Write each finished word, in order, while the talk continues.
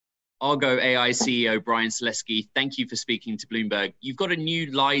Argo AI CEO Bryan Salesky, thank you for speaking to Bloomberg. You've got a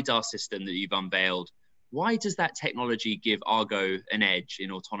new lidar system that you've unveiled. Why does that technology give Argo an edge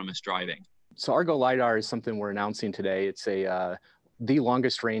in autonomous driving? So Argo lidar is something we're announcing today. It's the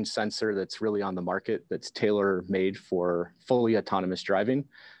longest range sensor that's really on the market, that's tailor-made for fully autonomous driving.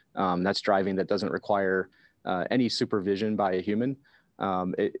 That's driving that doesn't require any supervision by a human.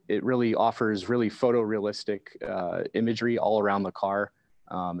 It really offers really photorealistic imagery all around the car.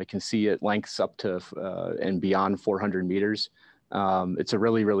 It can see at lengths up to and beyond 400 meters. It's a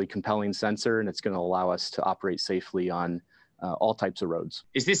really, really compelling sensor, and it's going to allow us to operate safely on all types of roads.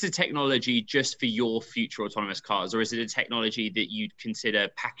 Is this a technology just for your future autonomous cars, or is it a technology that you'd consider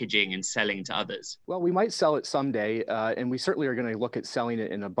packaging and selling to others? Well, we might sell it someday, and we certainly are going to look at selling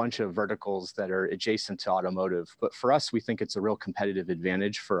it in a bunch of verticals that are adjacent to automotive. But for us, we think it's a real competitive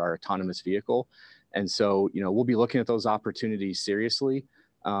advantage for our autonomous vehicle. And so, we'll be looking at those opportunities seriously.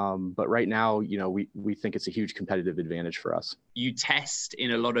 But right now, we think it's a huge competitive advantage for us. You test in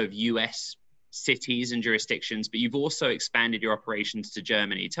a lot of US cities and jurisdictions, but you've also expanded your operations to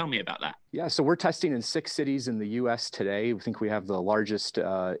Germany. Tell me about that. Yeah, so we're testing in 6 cities in the US today. We think we have the largest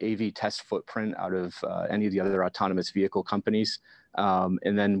AV test footprint out of any of the other autonomous vehicle companies.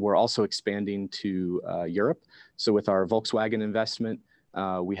 And then we're also expanding to Europe. So with our Volkswagen investment,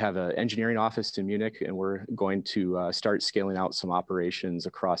 we have an engineering office in Munich, and we're going to start scaling out some operations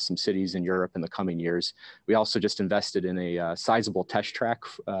across some cities in Europe in the coming years. We also just invested in a sizable test track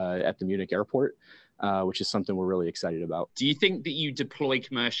at the Munich airport, which is something we're really excited about. Do you think that you deploy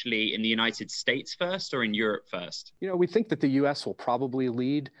commercially in the United States first or in Europe first? We think that the US will probably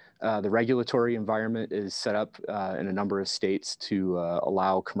lead. The regulatory environment is set up in a number of states to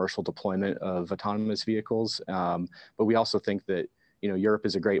allow commercial deployment of autonomous vehicles. But we also think that Europe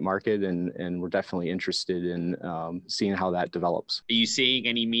is a great market, and we're definitely interested in seeing how that develops. Are you seeing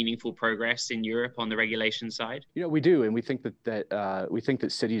any meaningful progress in Europe on the regulation side? We do, and we think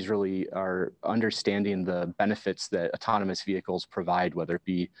that cities really are understanding the benefits that autonomous vehicles provide, whether it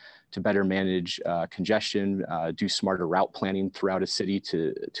be to better manage congestion, do smarter route planning throughout a city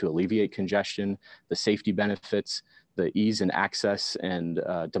to alleviate congestion, the safety benefits, the ease and access and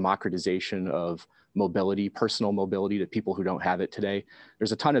democratization of mobility, personal mobility to people who don't have it today.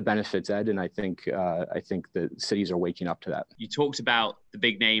 There's a ton of benefits, Ed, and I think that cities are waking up to that. You talked about the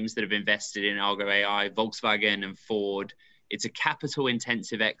big names that have invested in Argo AI, Volkswagen and Ford. It's a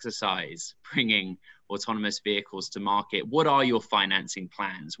capital-intensive exercise bringing autonomous vehicles to market. What are your financing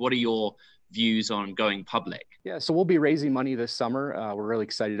plans? What are your views on going public? Yeah, so we'll be raising money this summer. We're really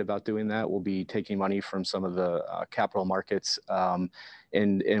excited about doing that. We'll be taking money from some of the capital markets, and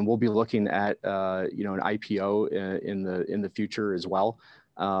we'll be looking at an IPO in the future as well.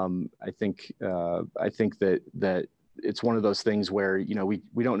 I think that it's one of those things where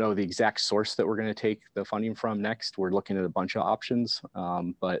we don't know the exact source that we're going to take the funding from next. We're looking at a bunch of options,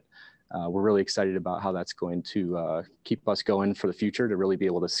 but we're really excited about how that's going to keep us going for the future to really be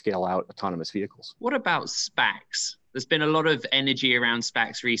able to scale out autonomous vehicles. What about SPACs? There's been a lot of energy around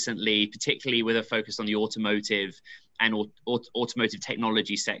SPACs recently, particularly with a focus on the automotive and automotive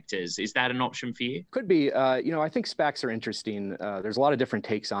technology sectors. Is that an option for you? Could be. I think SPACs are interesting. There's a lot of different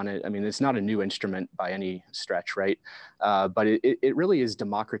takes on it. I mean, it's not a new instrument by any stretch, right? But it really is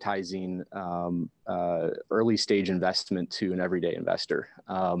democratizing early stage investment to an everyday investor.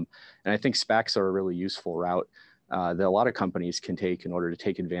 And I think SPACs are a really useful route that a lot of companies can take in order to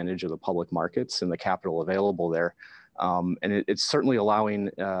take advantage of the public markets and the capital available there. And it's certainly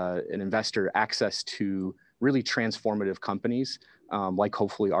allowing an investor access to really transformative companies, like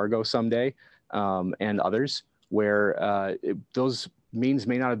hopefully Argo someday, and others, where those means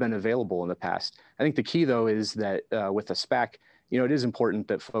may not have been available in the past. I think the key, though, is that with a SPAC, it is important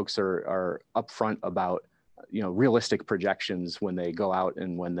that folks are upfront about realistic projections when they go out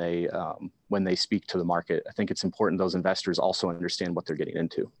and when they speak to the market. I think it's important those investors also understand what they're getting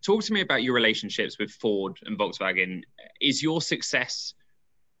into. Talk to me about your relationships with Ford and Volkswagen. Is your success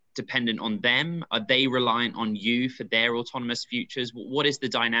dependent on them? Are they reliant on you for their autonomous futures? What is the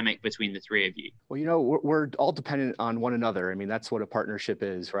dynamic between the three of you? Well, we're all dependent on one another. I mean, that's what a partnership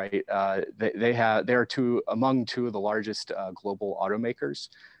is, right? They are among two of the largest global automakers.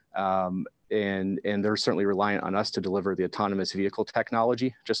 And they're certainly reliant on us to deliver the autonomous vehicle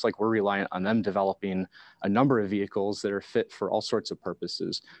technology, just like we're reliant on them developing a number of vehicles that are fit for all sorts of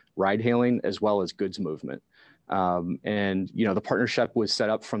purposes, ride hailing as well as goods movement. The partnership was set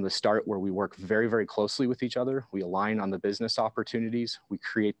up from the start where we work very, very closely with each other. We align on the business opportunities. We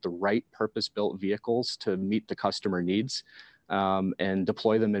create the right purpose-built vehicles to meet the customer needs and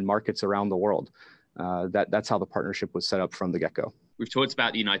deploy them in markets around the world. That's how the partnership was set up from the get-go. We've talked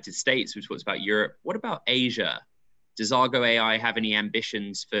about the United States, we've talked about Europe. What about Asia? Does Argo AI have any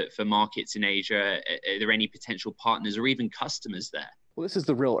ambitions for markets in Asia? Are there any potential partners or even customers there? Well, this is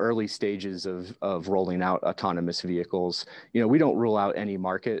the real early stages of rolling out autonomous vehicles. We don't rule out any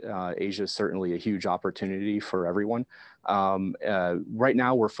market. Asia is certainly a huge opportunity for everyone. Right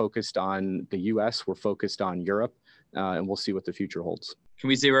now, we're focused on the US, we're focused on Europe, and we'll see what the future holds. Can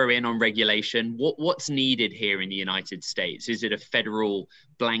we zero in on regulation? What's needed here in the United States? Is it a federal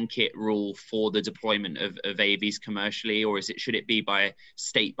blanket rule for the deployment of AVs commercially, or should it be by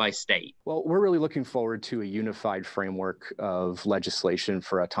state? Well, we're really looking forward to a unified framework of legislation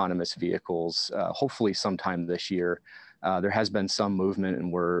for autonomous vehicles, hopefully sometime this year. There has been some movement,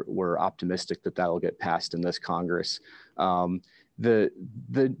 and we're optimistic that will get passed in this Congress. The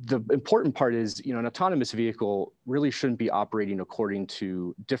important part is, an autonomous vehicle really shouldn't be operating according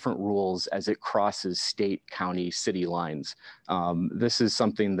to different rules as it crosses state, county, city lines. This is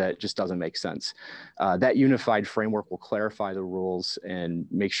something that just doesn't make sense. That unified framework will clarify the rules and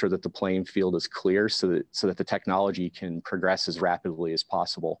make sure that the playing field is clear so that the technology can progress as rapidly as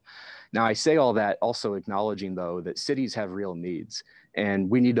possible. Now, I say all that also acknowledging, though, that cities have real needs. And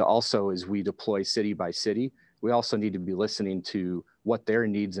we need to also, as we deploy city by city, we also need to be listening to what their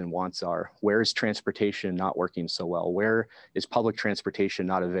needs and wants are. Where is transportation not working so well? Where is public transportation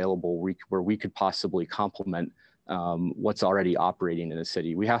not available where we could possibly complement what's already operating in a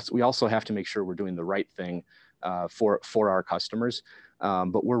city? We also have to make sure we're doing the right thing for our customers.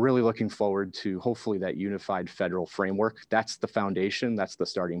 But we're really looking forward to hopefully that unified federal framework. That's the foundation. That's the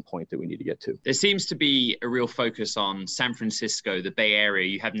starting point that we need to get to. There seems to be a real focus on San Francisco, the Bay Area.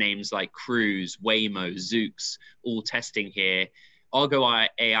 You have names like Cruise, Waymo, Zoox, all testing here. Argo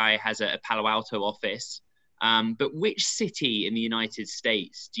AI has a Palo Alto office. But which city in the United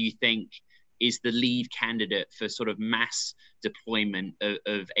States do you think is the lead candidate for sort of mass deployment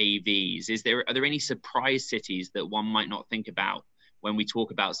of AVs? Are there any surprise cities that one might not think about when we talk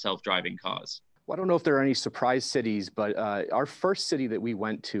about self-driving cars? Well, I don't know if there are any surprise cities, but our first city that we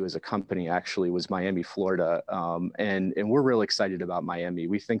went to as a company actually was Miami, Florida. And we're really excited about Miami.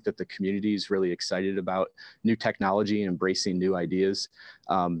 We think that the community is really excited about new technology and embracing new ideas.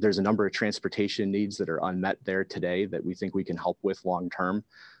 There's a number of transportation needs that are unmet there today that we think we can help with long term.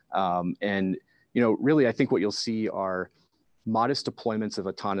 And really, I think what you'll see are modest deployments of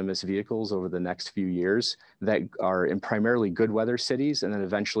autonomous vehicles over the next few years that are in primarily good weather cities, and then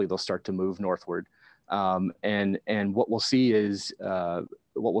eventually they'll start to move northward. And what we'll see is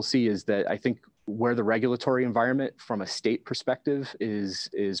that I think where the regulatory environment from a state perspective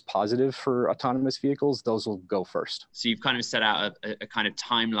is positive for autonomous vehicles, those will go first. So you've kind of set out a kind of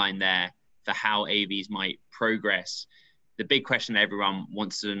timeline there for how AVs might progress. The big question that everyone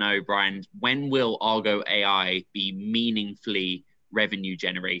wants to know, Bryan, when will Argo AI be meaningfully revenue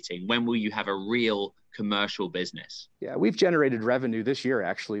generating? When will you have a real commercial business? Yeah, we've generated revenue this year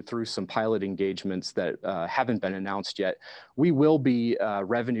actually through some pilot engagements that haven't been announced yet. We will be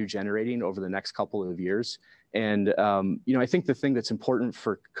revenue generating over the next couple of years. And I think the thing that's important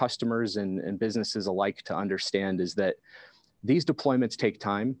for customers and businesses alike to understand is that these deployments take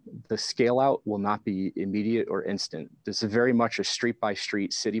time. The scale out will not be immediate or instant. This is very much a street by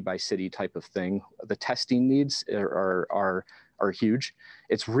street, city by city type of thing. The testing needs are huge.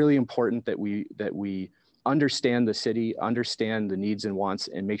 It's really important that we understand the city, understand the needs and wants,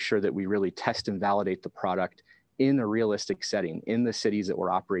 and make sure that we really test and validate the product in a realistic setting in the cities that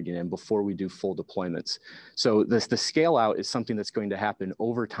we're operating in before we do full deployments. So the scale out is something that's going to happen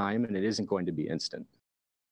over time, and it isn't going to be instant.